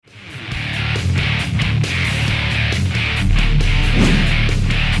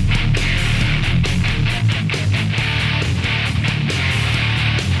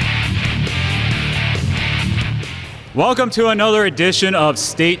Welcome to another edition of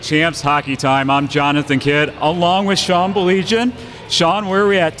State Champs Hockey Time. I'm Jonathan Kidd, along with Sean Belegian. Sean, where are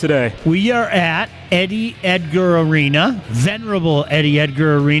we at today? We are at Eddie Edgar Arena, venerable Eddie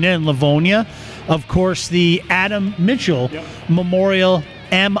Edgar Arena in Livonia. Of course, the Adam Mitchell Memorial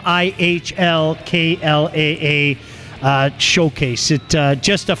MIHLKLAA showcase. It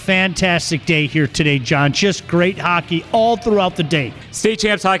just a fantastic day here today, John. Just great hockey all throughout the day. State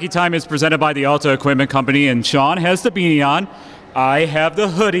Champs Hockey Time is presented by the Alta Equipment Company, and Sean has the beanie on. I have the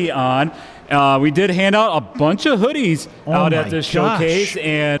hoodie on. We did hand out a bunch of hoodies out at this showcase,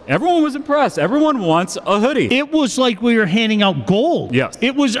 and everyone was impressed. Everyone wants a hoodie. It was like we were handing out gold. Yes.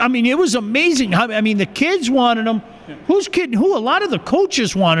 It was, it was amazing. The kids wanted them. Who's kidding who? A lot of the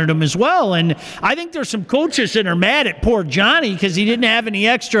coaches wanted them as well, and I think there's some coaches that are mad at poor Johnny because he didn't have any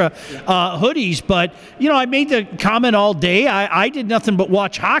extra hoodies. But, I made the comment all day. I did nothing but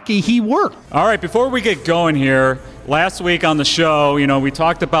watch hockey. He worked. All right, before we get going here, last week on the show, we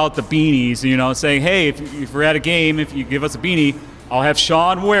talked about the beanies, saying, hey, if we're at a game, if you give us a beanie, I'll have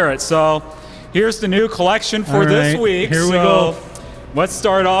Sean wear it. So here's the new collection for this week. Here we go. Let's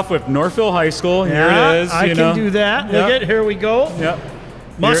start off with Northville High School. Here it is. I can do that. Look at, here we go. Yep.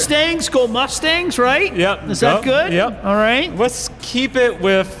 Mustangs, go Mustangs, right? Yep. Is that good? Yep. All right. Let's keep it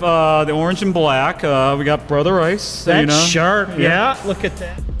with the orange and black. We got Brother Rice. That's sharp. Yeah. Look at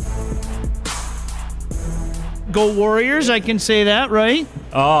that. Go Warriors, I can say that, right?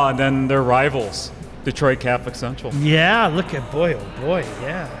 Oh, and then their rivals, Detroit Catholic Central. Yeah, look at, boy, oh boy,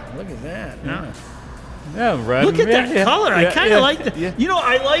 yeah. Look at that. Yeah, red. Look at that color. I kind of like the. Yeah.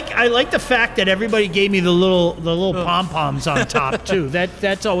 I like the fact that everybody gave me the little pom poms on top too.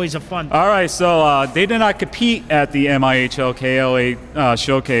 That's always a fun. All right, so they did not compete at the MIHLKLA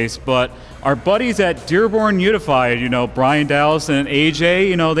showcase, but our buddies at Dearborn Unified, Brian Dallas and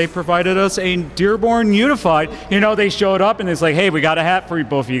AJ, they provided us a Dearborn Unified. They showed up and it's like, hey, we got a hat for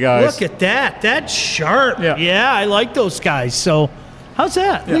both of you guys. Look at that. That's sharp. Yeah, I like those guys. So. How's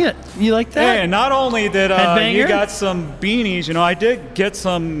that? Yeah. Look at, you like that? Hey, and not only did Headbanger? you got some beanies, I did get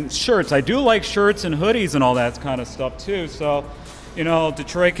some shirts. I do like shirts and hoodies and all that kind of stuff too. So,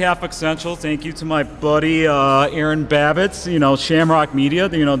 Detroit Catholic Central, thank you to my buddy Aaron Babbitts, Shamrock Media.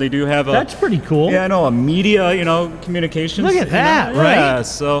 They do have a... That's pretty cool. Yeah, I know, a media, communications. Look at that, right? Yeah,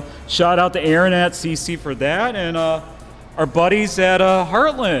 so shout out to Aaron at CC for that. And our buddies at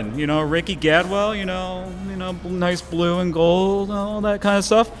Heartland, Ricky Gadwell, nice blue and gold, all that kind of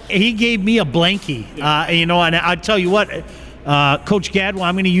stuff. He gave me a blankie, and I'll tell you what, Coach Gadwell,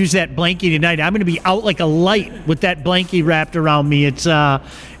 I'm going to use that blankie tonight. I'm going to be out like a light with that blankie wrapped around me.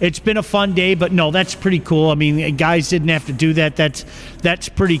 It's been a fun day, but no, that's pretty cool. Guys didn't have to do that. That's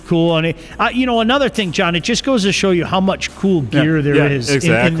pretty cool. And another thing, John, it just goes to show you how much cool gear there is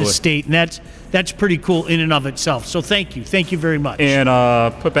in the state, and that's pretty cool in and of itself. So thank you very much. And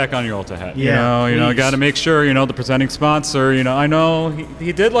put back on your Alta hat. Yeah, got to make sure the presenting sponsor. I know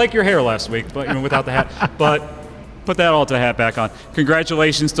he did like your hair last week, but without the hat, but. Put that Alta hat back on.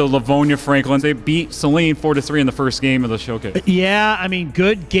 Congratulations to Livonia Franklin. They beat Saline 4-3 in the first game of the showcase. Yeah,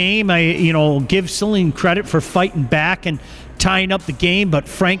 good game. I give Saline credit for fighting back and tying up the game, but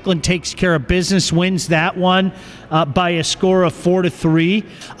Franklin takes care of business, wins that one by a score of 4-3.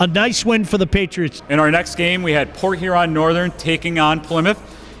 A nice win for the Patriots. In our next game, we had Port Huron Northern taking on Plymouth.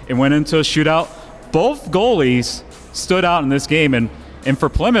 It went into a shootout. Both goalies stood out in this game, and for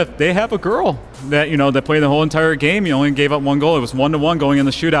Plymouth, they have a girl that that played the whole entire game. He only gave up one goal. It was 1-1 going in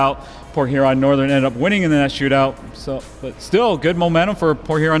the shootout. Port Huron Northern ended up winning in that shootout. So, but still, good momentum for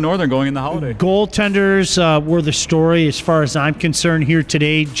Port Huron Northern going in the holiday. Goaltenders were the story as far as I'm concerned here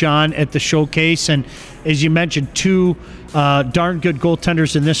today, John, at the showcase. And as you mentioned, two darn good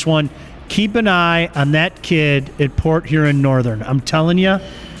goaltenders in this one. Keep an eye on that kid at Port Huron Northern. I'm telling you,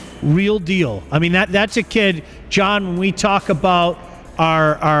 real deal. That's a kid, John, when we talk about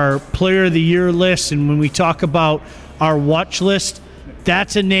our player of the year list and when we talk about our watch list,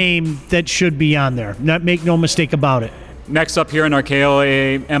 that's a name that should be on there. Make no mistake about it. Next up here in our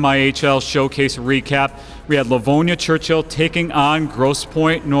KLA MIHL showcase recap, we had Livonia Churchill taking on Grosse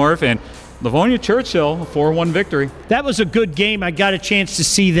Pointe North, and Livonia Churchill, a 4-1 victory. That was a good game. I got a chance to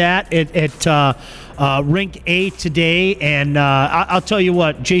see that at Rink A today, and I'll tell you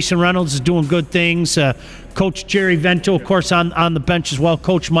what, Jason Reynolds is doing good things. Coach Jerry Vento, of course, on the bench as well.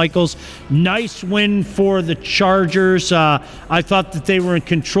 Coach Michaels, nice win for the Chargers. I thought that they were in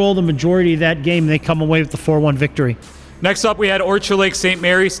control the majority of that game. They come away with the 4-1 victory. Next up, we had Orchard Lake St.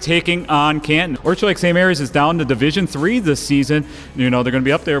 Mary's taking on Canton. Orchard Lake St. Mary's is down to Division III this season. They're going to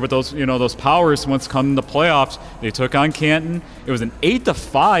be up there with those powers once come the playoffs. They took on Canton. It was an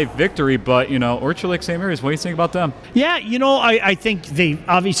 8-5 victory, but Orchard Lake St. Mary's. What do you think about them? Yeah, I think they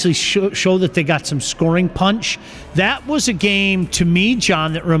obviously show that they got some scoring punch. That was a game to me,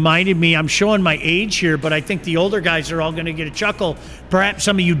 John, that reminded me. I'm showing my age here, but I think the older guys are all going to get a chuckle. Perhaps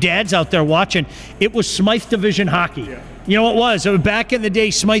some of you dads out there watching. It was Smythe Division hockey. Yeah. It was back in the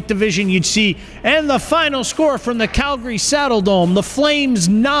day, Smythe Division, you'd see, and the final score from the Calgary Saddle Dome, the Flames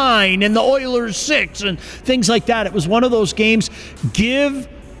 9 and the Oilers 6 and things like that. It was one of those games. Give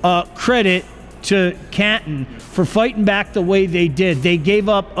credit to Canton for fighting back the way they did. They gave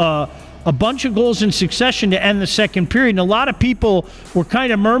up a bunch of goals in succession to end the second period, and a lot of people were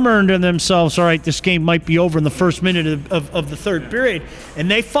kind of murmuring to themselves, all right, this game might be over in the first minute of the third period,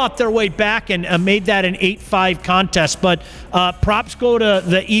 and they fought their way back and made that an 8-5 contest. But props go to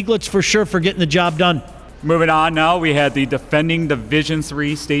the Eaglets for sure for getting the job done. Moving on now, we had the defending Division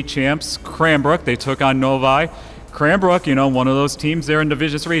III state champs, Cranbrook. They took on Novi. Cranbrook, one of those teams there in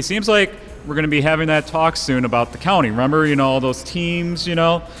Division III. Seems like we're going to be having that talk soon about the county. Remember, all those teams, you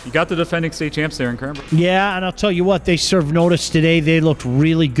got the defending state champs there in Cranbrook. Yeah, and I'll tell you what, they served notice today. They looked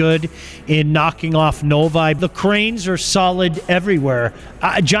really good in knocking off Novi. The Cranes are solid everywhere.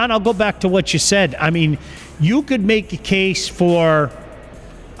 John, I'll go back to what you said. I mean, you could make a case for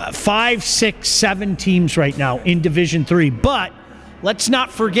 5, 6, 7 teams right now in Division III, but let's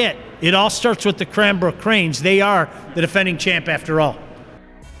not forget, it all starts with the Cranbrook Cranes. They are the defending champ after all.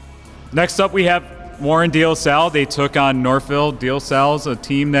 Next up, we have Warren De La Salle. They took on Northville. De La Salle's a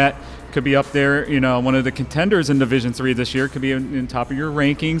team that could be up there, one of the contenders in Division III this year, could be in top of your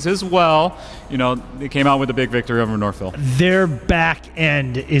rankings as well. They came out with a big victory over Northville. Their back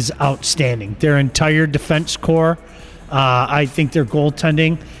end is outstanding. Their entire defense core, I think their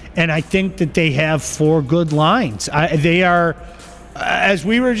goaltending, and I think that they have 4 good lines. They are, as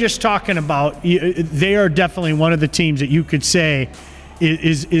we were just talking about, they are definitely one of the teams that you could say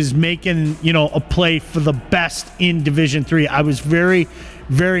is making a play for the best in Division III. I was very,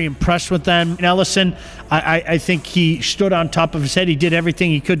 very impressed with them. And Ellison, I think he stood on top of his head. He did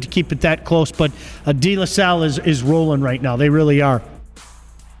everything he could to keep it that close. But De La Salle is rolling right now. They really are.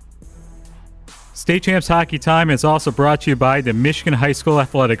 State Champs Hockey Time is also brought to you by the Michigan High School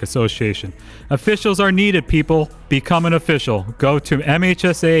Athletic Association. Officials are needed, people. Become an official. Go to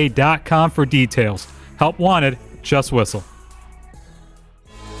MHSAA.com for details. Help wanted, just whistle.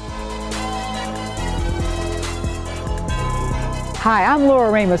 Hi, I'm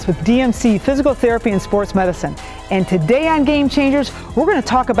Laura Ramos with DMC Physical Therapy and Sports Medicine. And today on Game Changers, we're going to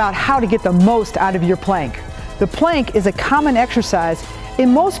talk about how to get the most out of your plank. The plank is a common exercise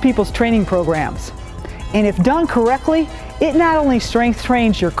in most people's training programs. And if done correctly, it not only strength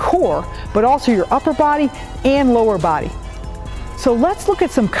trains your core, but also your upper body and lower body. So let's look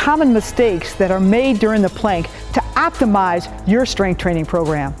at some common mistakes that are made during the plank to optimize your strength training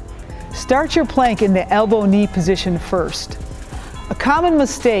program. Start your plank in the elbow-knee position first. A common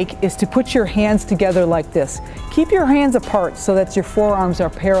mistake is to put your hands together like this. Keep your hands apart so that your forearms are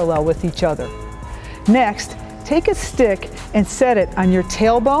parallel with each other. Next, take a stick and set it on your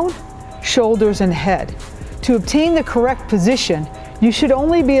tailbone, shoulders, and head. To obtain the correct position, you should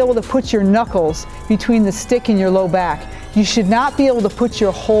only be able to put your knuckles between the stick and your low back. You should not be able to put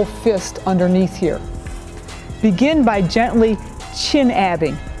your whole fist underneath here. Begin by gently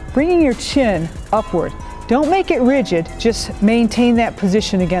chin-abbing, bringing your chin upward. Don't make it rigid, just maintain that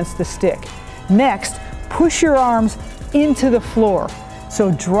position against the stick. Next, push your arms into the floor.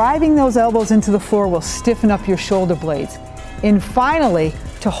 So driving those elbows into the floor will stiffen up your shoulder blades. And finally,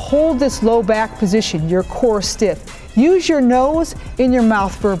 to hold this low back position, your core stiff, use your nose and your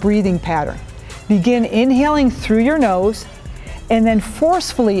mouth for a breathing pattern. Begin inhaling through your nose and then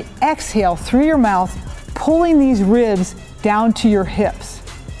forcefully exhale through your mouth, pulling these ribs down to your hips.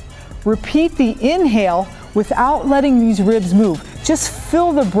 Repeat the inhale without letting these ribs move. Just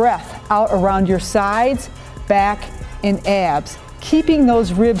fill the breath out around your sides, back, and abs, keeping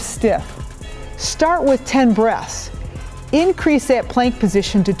those ribs stiff. Start with 10 breaths. Increase that plank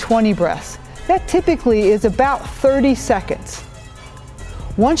position to 20 breaths. That typically is about 30 seconds.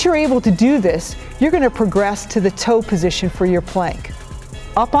 Once you're able to do this, you're going to progress to the toe position for your plank.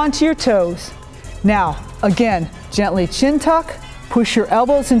 Up onto your toes. Now, again, gently chin tuck, push your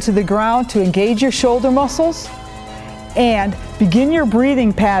elbows into the ground to engage your shoulder muscles, and begin your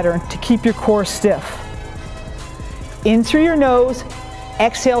breathing pattern to keep your core stiff. In through your nose,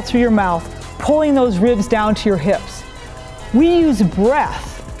 exhale through your mouth, pulling those ribs down to your hips. We use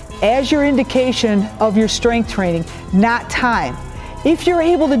breath as your indication of your strength training, not time. If you're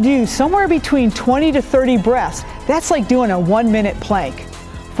able to do somewhere between 20 to 30 breaths, that's like doing a 1-minute plank.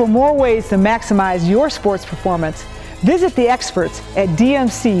 For more ways to maximize your sports performance, visit the experts at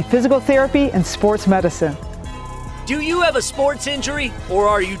DMC Physical Therapy and Sports Medicine. Do you have a sports injury, or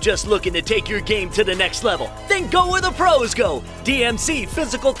are you just looking to take your game to the next level? Then go where the pros go. DMC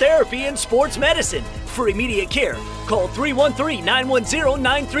Physical Therapy and Sports Medicine. For immediate care, call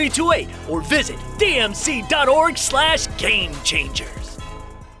 313-910-9328 or visit dmc.org/gamechangers.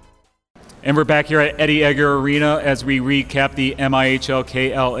 And we're back here at Eddie Egger Arena as we recap the MIHL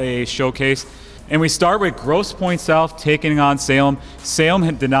KLAA Showcase. And we start with Grosse Pointe South taking on Salem.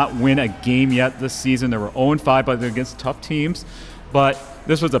 Salem did not win a game yet this season. They were 0-5, but they're against tough teams. But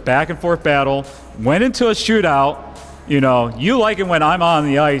this was a back-and-forth battle. Went into a shootout. You know, you like it when I'm on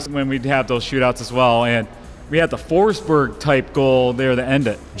the ice when we have those shootouts as well. And we had the Forsberg-type goal there to end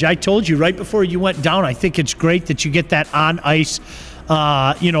it. I told you right before you went down, I think it's great that you get that on-ice,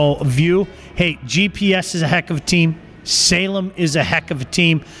 view. Hey, GPS is a heck of a team. Salem is a heck of a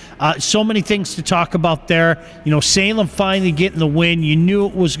team. So many things to talk about there. You know, Salem finally getting the win. You knew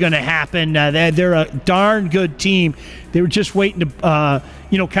it was going to happen. They're a darn good team. They were just waiting to,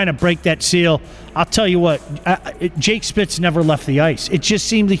 kind of break that seal. I'll tell you what, Jake Spitz never left the ice. It just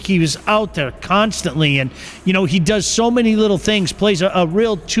seemed like he was out there constantly. And, you know, he does so many little things, plays a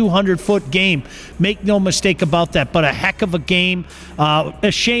real 200-foot game. Make no mistake about that, but a heck of a game.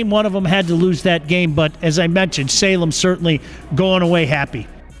 A shame one of them had to lose that game, but as I mentioned, Salem certainly going away happy.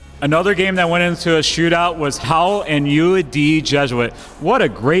 Another game that went into a shootout was Howell and UAD Jesuit. What a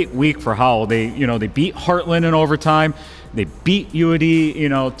great week for Howell. They beat Heartland in overtime. They beat UAD,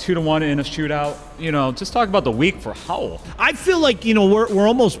 2-1 in a shootout. Just talk about the week for Howell. I feel like, we're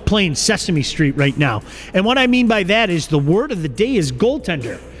almost playing Sesame Street right now. And what I mean by that is the word of the day is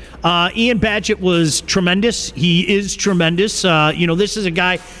goaltender. Ian Badgett was tremendous. He is tremendous. This is a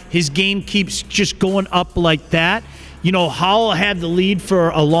guy, his game keeps just going up like that. Howell had the lead for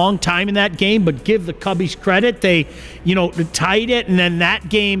a long time in that game, but give the Cubbies credit. They, tied it, and then that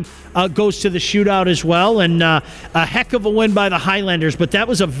game goes to the shootout as well. And a heck of a win by the Highlanders, but that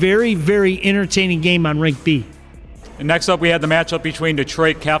was a very, very entertaining game on Rink B. And next up, we had the matchup between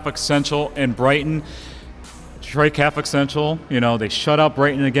Detroit Catholic Central and Brighton. Detroit Catholic Central, they shut out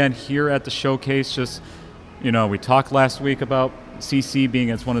Brighton again here at the showcase. Just, we talked last week about CC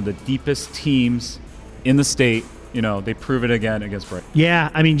being as one of the deepest teams in the state. They prove it again against Brighton. Yeah,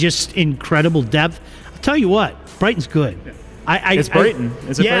 I mean, just incredible depth. I'll tell you what, Brighton's good. Yeah. It's Brighton.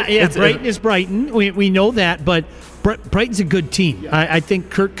 Is it Brighton? Yeah, Brighton is Brighton. We know that, but Brighton's a good team. Yeah. I think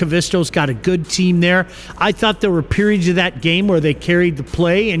Kurt Kavisto's got a good team there. I thought there were periods of that game where they carried the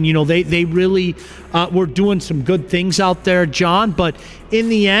play, and, they really were doing some good things out there, John. But in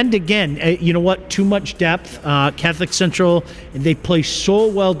the end, again, you know what? Too much depth. Catholic Central, they play so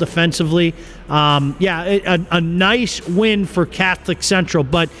well defensively. A nice win for Catholic Central,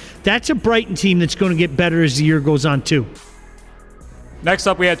 but that's a Brighton team that's going to get better as the year goes on, too. Next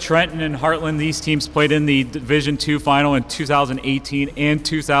up, we had Trenton and Heartland. These teams played in the Division II final in 2018 and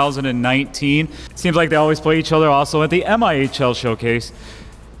 2019. It seems like they always play each other also at the MIHL Showcase.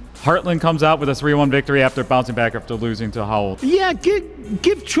 Heartland comes out with a 3-1 victory after bouncing back after losing to Howell. Yeah,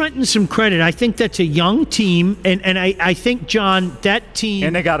 give Trenton some credit. I think that's a young team, and I think, John, that team...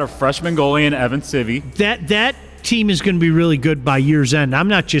 And they got a freshman goalie in Evan Civy. That team is going to be really good by year's end. I'm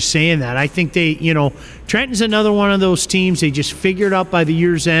not just saying that. I think they, Trenton's another one of those teams. They just figured out by the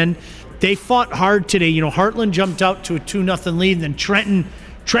year's end. They fought hard today. Heartland jumped out to a 2-0 lead, and then Trenton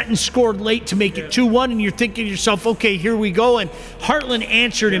scored late to make it 2-1, and you're thinking to yourself, okay, here we go. And Heartland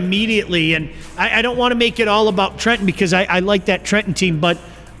answered immediately. And I don't want to make it all about Trenton because I like that Trenton team, but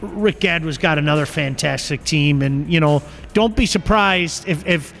Rick Gadwa's got another fantastic team. And, don't be surprised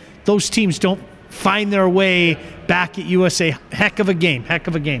if those teams don't find their way back at USA. Heck of a game.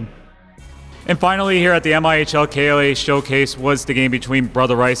 And finally, here at the MIHL KLA Showcase was the game between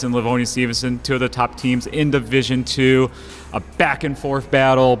Brother Rice and Livonia Stevenson, two of the top teams in Division II. A back-and-forth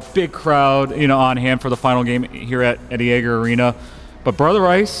battle, big crowd, on hand for the final game here at Eddie Egger Arena. But Brother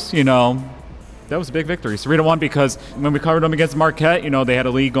Rice, that was a big victory. 3-1 because when we covered them against Marquette, they had a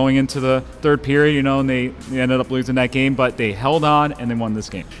lead going into the third period, and they ended up losing that game, but they held on and they won this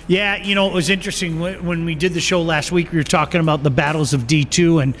game. Yeah, it was interesting. When we did the show last week, we were talking about the battles of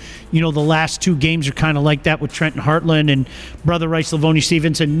D2, and, the last two games are kind of like that with Trenton Heartland and Brother Rice, Livonia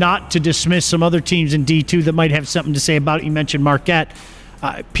Stevenson, not to dismiss some other teams in D2 that might have something to say about it. You mentioned Marquette.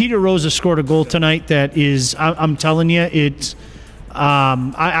 Peter Rosa scored a goal tonight that is, I'm telling you, it's...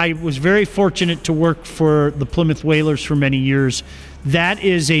 I was very fortunate to work for the Plymouth Whalers for many years. That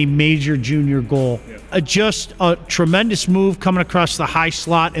is a major junior goal. Just a tremendous move coming across the high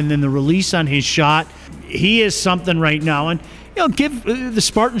slot and then the release on his shot. He is something right now. And give the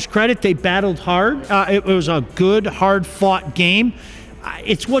Spartans credit. They battled hard. It was a good, hard-fought game.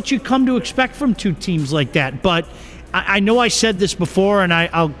 It's what you come to expect from two teams like that. But I know I said this before, and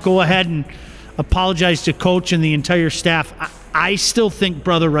I'll go ahead and apologize to Coach and the entire staff. I still think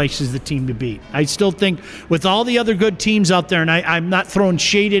Brother Rice is the team to beat. I still think with all the other good teams out there, and I'm not throwing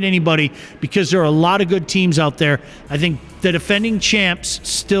shade at anybody because there are a lot of good teams out there, I think the defending champs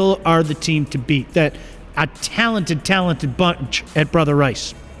still are the team to beat. That a talented bunch at Brother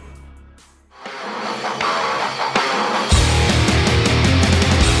Rice.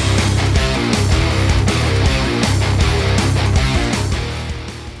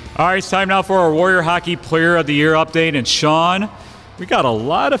 All right, it's time now for our Warrior Hockey Player of the Year update. And Sean, we got a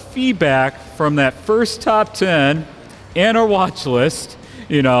lot of feedback from that first top 10 and our watch list.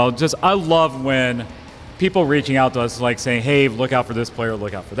 I love when people reaching out to us like saying, hey, look out for this player,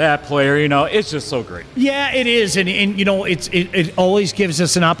 look out for that player. It's just so great. Yeah, it is. And it always gives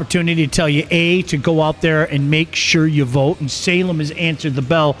us an opportunity to tell you, to go out there and make sure you vote. And Salem has answered the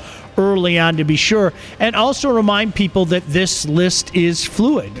bell early on to be sure. And also remind people that this list is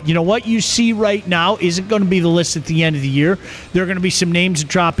fluid. What you see right now isn't going to be the list at the end of the year. There are going to be some names that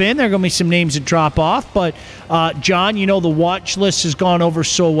drop in. There are going to be some names that drop off. But, John, the watch list has gone over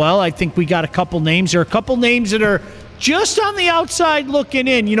so well. I think we got a couple names. There are a couple names that are just on the outside looking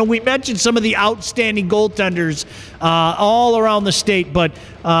in. We mentioned some of the outstanding goaltenders all around the state, but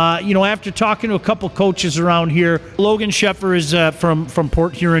after talking to a couple coaches around here, Logan Sheffer is from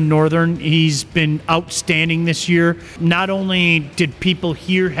Port Huron Northern. He's been outstanding this year. Not only did people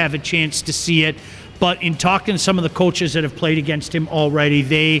here have a chance to see it, but in talking to some of the coaches that have played against him already,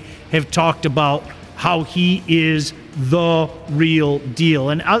 they have talked about how he is the real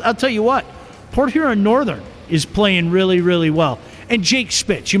deal. And I'll tell you what, Port Huron Northern is playing really, really well. And Jake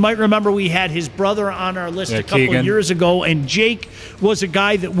Spitz, you might remember we had his brother on our list a couple of years ago, and Jake was a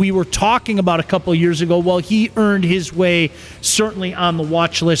guy that we were talking about a couple of years ago. Well, he earned his way certainly on the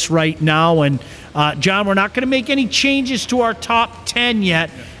watch list right now. And, John, we're not going to make any changes to our top 10 yet.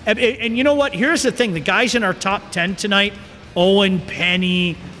 And you know what? Here's the thing. The guys in our top 10 tonight, Owen,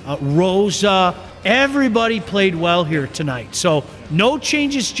 Penny, Rosa, everybody played well here tonight. So no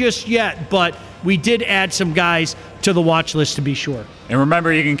changes just yet, but we did add some guys to the watch list to be sure. And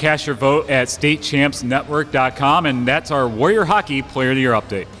remember, you can cast your vote at statechampsnetwork.com, and that's our Warrior Hockey Player of the Year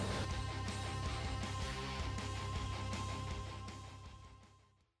update.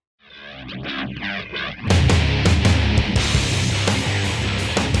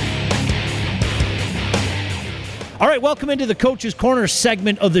 All right, welcome into the Coach's Corner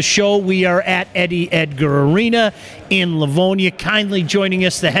segment of the show. We are at Eddie Edgar Arena in Livonia. Kindly joining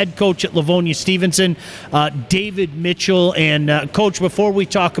us, the head coach at Livonia Stevenson, David Mitchell. And, Coach, before we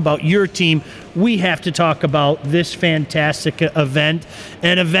talk about your team, we have to talk about this fantastic event,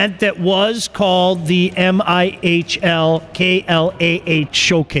 an event that was called the MIHL KLAH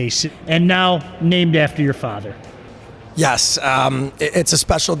Showcase, and now named after your father. Yes, it's a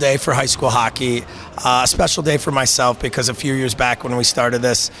special day for high school hockey, a special day for myself because a few years back when we started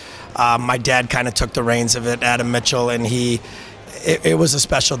this, my dad kind of took the reins of it, Adam Mitchell, and it was a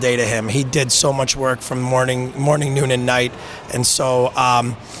special day to him. He did so much work from morning, noon, and night, and so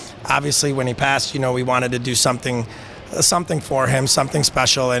obviously when he passed, we wanted to do something for him, something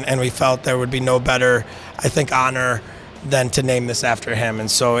special, and we felt there would be no better, I think, honor than to name this after him. And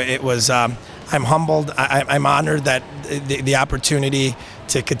so it was, I'm humbled, I'm honored that the opportunity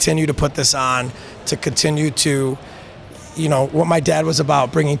to continue to put this on, to continue to, what my dad was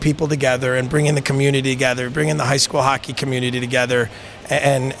about, bringing people together and bringing the community together, bringing the high school hockey community together,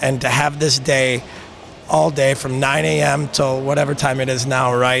 and to have this day all day from 9 a.m. till whatever time it is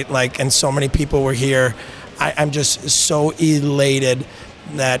now, right? And so many people were here. I'm just so elated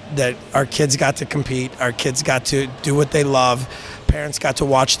that our kids got to compete, our kids got to do what they love, parents got to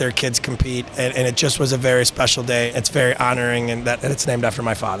watch their kids compete, and it just was a very special day. It's very honoring, and that it's named after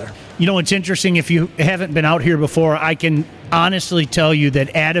my father. It's interesting, if you haven't been out here before, I can honestly tell you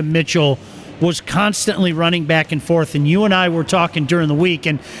that Adam Mitchell was constantly running back and forth, and you and I were talking during the week,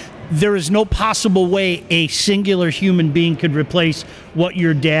 and there is no possible way a singular human being could replace what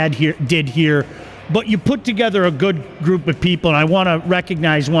your dad did here. But you put together a good group of people, and I want to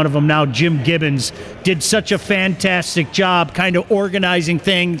recognize one of them now. Jim Gibbons did such a fantastic job kind of organizing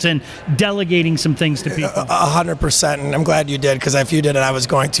things and delegating some things to people. 100%, and I'm glad you did, because if you did it, I was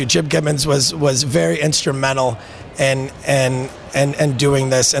going to. Jim Gibbons was very instrumental in doing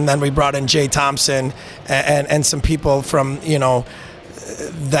this, and then we brought in Jay Thompson and some people from,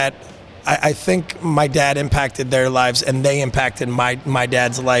 that I think my dad impacted their lives, and they impacted my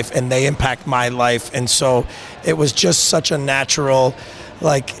dad's life, and they impact my life. And so it was just such a natural,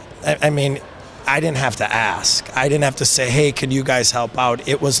 like, I mean, I didn't have to ask. I didn't have to say, hey, could you guys help out?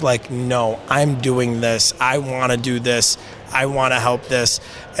 It was like, no, I'm doing this. I want to do this. I want to help this.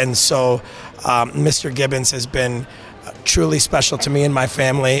 And so Mr. Gibbons has been truly special to me and my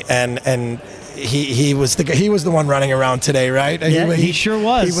family, and he was the one running around today, right? Yeah, he sure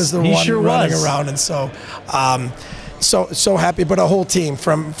was. He was the one running around, and so so happy. But a whole team,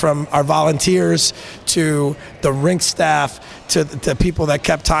 from our volunteers to the rink staff to the people that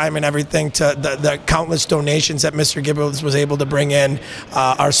kept time and everything, to the countless donations that Mr. Gibbons was able to bring in.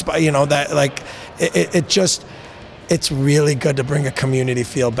 It's really good to bring a community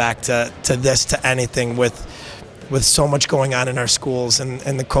feel back to anything with so much going on in our schools and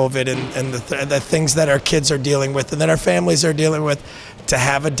the COVID and the things that our kids are dealing with and that our families are dealing with. To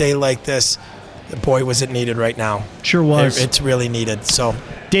have a day like this, boy, was it needed right now. Sure was. It's really needed. So,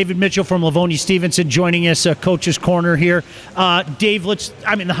 David Mitchell from Livonia Stevenson joining us, Coach's Corner here. Dave,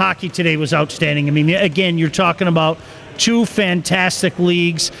 the hockey today was outstanding. I mean, again, you're talking about two fantastic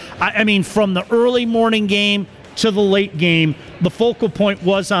leagues. I mean, from the early morning game to the late game, the focal point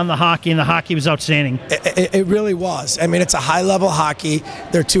was on the hockey, and the hockey was outstanding. It really was. I mean, it's a high-level hockey.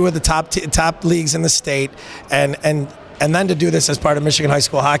 They're two of the top leagues in the state, and then to do this as part of Michigan High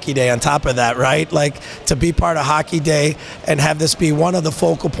School Hockey Day on top of that, right? Like, to be part of Hockey Day and have this be one of the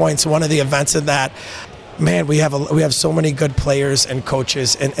focal points, one of the events of that. Man, we have so many good players and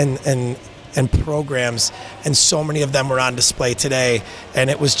coaches and programs, and so many of them were on display today, and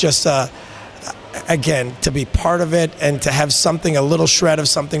it was just again, to be part of it and to have something, a little shred of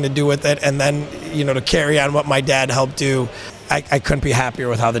something to do with it, and then, to carry on what my dad helped do, I couldn't be happier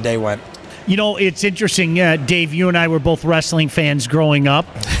with how the day went. It's interesting, Dave, you and I were both wrestling fans growing up.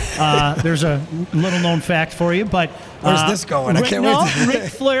 There's a little-known fact for you, but... Where's this going? I can't wait. Ric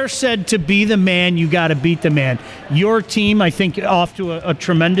Flair said, to be the man, you got to beat the man. Your team, I think, off to a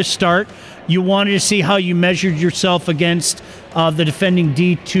tremendous start. You wanted to see how you measured yourself against the defending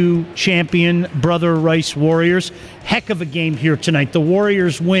D2 champion, Brother Rice Warriors. Heck of a game here tonight. The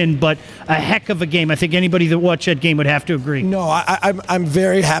Warriors win, but a heck of a game. I think anybody that watched that game would have to agree. No, I'm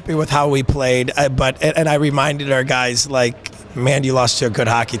very happy with how we played, but I reminded our guys, like, man, you lost to a good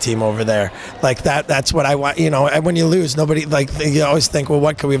hockey team over there. Like, that's what I want. And when you lose, nobody, like, you always think, well,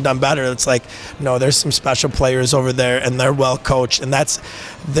 what could we have done better? It's like, no, there's some special players over there, and they're well coached, and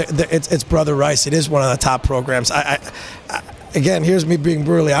it's Brother Rice. It is one of the top programs. Again, here's me being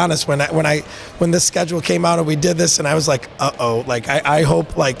brutally honest. When this schedule came out and we did this, and I was like, uh-oh, like I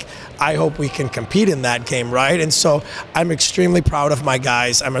hope we can compete in that game, right? And so I'm extremely proud of my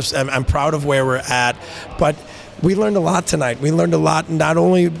guys. I'm proud of where we're at, but we learned a lot tonight. We learned a lot, not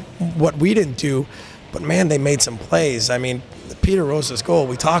only what we didn't do, but man, they made some plays. I mean, Peter Rosa's goal,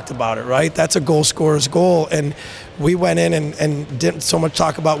 we talked about it, right? That's a goal scorer's goal, and we went in and didn't so much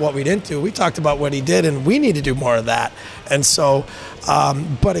talk about what we didn't do. We talked about what he did, and we need to do more of that. And so,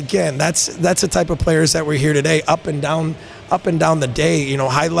 but again, that's the type of players that we're here today, up and down the day.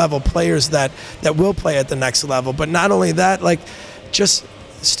 High-level players that will play at the next level. But not only that, like, just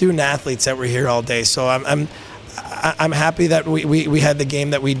student athletes that were here all day. So I'm happy that we had the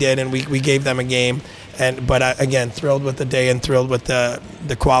game that we did, and we gave them a game. But again, thrilled with the day and thrilled with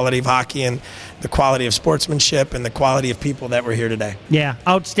the quality of hockey and the quality of sportsmanship and the quality of people that were here today. Yeah,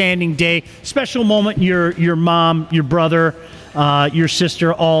 outstanding day. Special moment. Your mom, your brother, your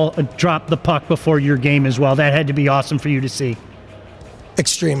sister all dropped the puck before your game as well. That had to be awesome for you to see.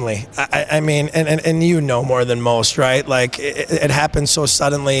 Extremely. I mean, and more than most, right? Like, it happened so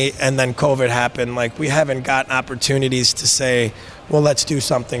suddenly, and then COVID happened. Like, we haven't gotten opportunities to say, well, let's do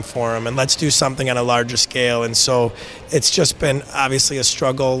something for them, and let's do something on a larger scale. And so it's just been obviously a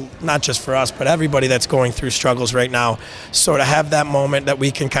struggle, not just for us, but everybody that's going through struggles right now. So to have that moment that we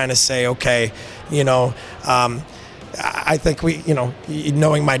can kind of say, okay, I think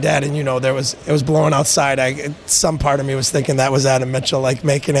knowing my dad, and it was blowing outside. Some part of me was thinking that was Adam Mitchell, like,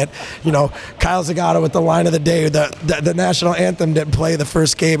 making it. Kyle Zagato with the line of the day. The national anthem didn't play the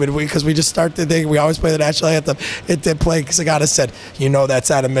first game, and because we just start the day, we always play the national anthem. It did play. Zagato said,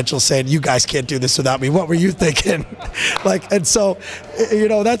 that's Adam Mitchell saying, "You guys can't do this without me." What were you thinking? And so,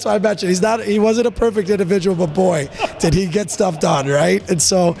 that's why I mentioned he wasn't a perfect individual, but boy, did he get stuff done, right? And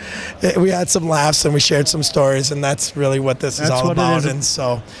so we had some laughs and we shared some stories, and that's really what this is all about. And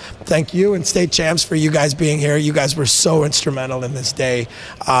so thank you and state champs for you guys being here. You guys were so instrumental in this day.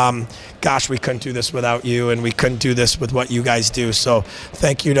 Gosh, we couldn't do this without you, and we couldn't do this with what you guys do. So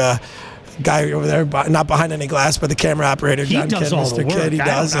thank you to guy over there, not behind any glass, but the camera operator, John does Kidd, all Mr. the work. Kidd, he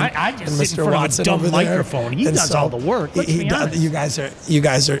does. I just sit in front of a dumb microphone. He does all the work. Let's be honest. You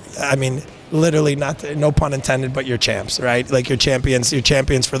guys are. I mean, literally, no pun intended, but you're champs, right? Like you're champions. You're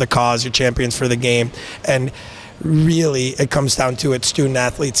champions for the cause. You're champions for the game, and really, it comes down to it, student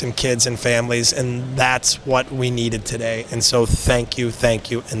athletes and kids and families, and that's what we needed today. And so thank you,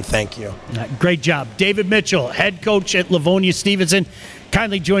 and thank you. Great job. David Mitchell, head coach at Livonia Stevenson,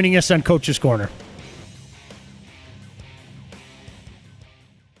 kindly joining us on Coach's Corner.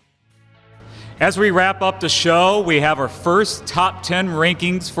 As we wrap up the show, we have our first top 10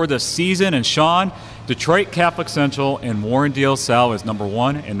 rankings for the season. And Sean, Detroit Catholic Central and Warren D. LaSalle is number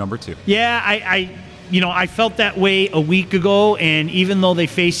 1 and number 2. Yeah, I felt that way a week ago, and even though they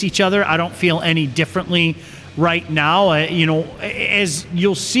face each other, I don't feel any differently right now. As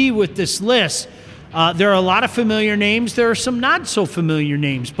you'll see with this list, there are a lot of familiar names. There are some not so familiar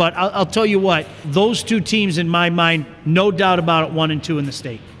names, but I'll tell you what, those two teams in my mind, no doubt about it, 1 and 2 in the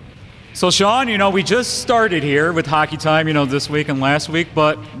state. So, Sean, we just started here with Hockey Time, this week and last week,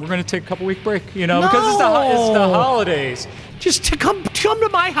 but we're going to take a couple-week break, because it's the holidays. Just to come to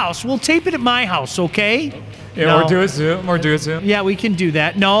my house. We'll tape it at my house, okay? Yeah, or do it Zoom. Yeah, we can do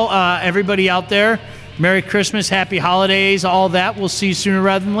that. No, everybody out there, Merry Christmas, Happy Holidays, all that. We'll see you sooner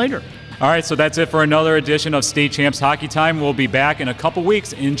rather than later. All right, so that's it for another edition of State Champs Hockey Time. We'll be back in a couple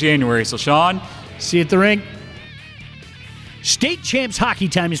weeks in January. So, Sean. See you at the rink. State Champs Hockey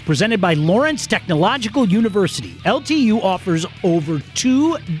Time is presented by Lawrence Technological University. LTU offers over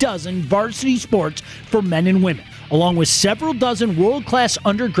 24 varsity sports for men and women, along with several dozen world-class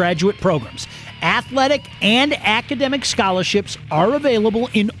undergraduate programs. Athletic and academic scholarships are available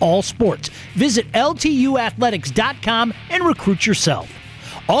in all sports. Visit LTUathletics.com and recruit yourself.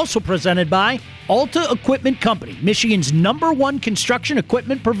 Also presented by Alta Equipment Company, Michigan's #1 construction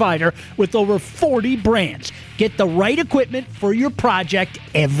equipment provider with over 40 brands. Get the right equipment for your project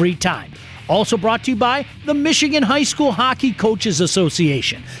every time. Also brought to you by the Michigan High School Hockey Coaches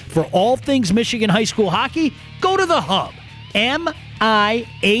Association. For all things Michigan High School hockey, go to the Hub, MIHS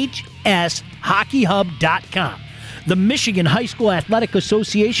hockeyhub.com. The Michigan High School Athletic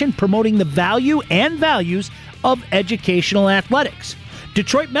Association, promoting the value and values of educational athletics.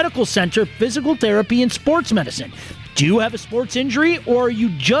 Detroit Medical Center, Physical Therapy and Sports Medicine. Do you have a sports injury, or are you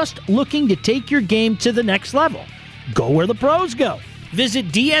just looking to take your game to the next level? Go where the pros go.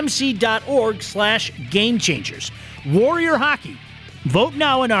 Visit dmc.org/gamechangers. Warrior Hockey. Vote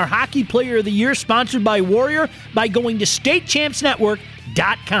now in our Hockey Player of the Year, sponsored by Warrior, by going to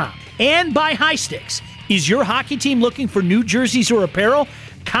statechampsnetwork.com. And by High Sticks. Is your hockey team looking for new jerseys or apparel?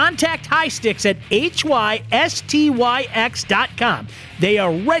 Contact High Sticks at hystyx.com. They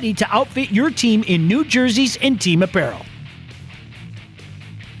are ready to outfit your team in new jerseys and team apparel.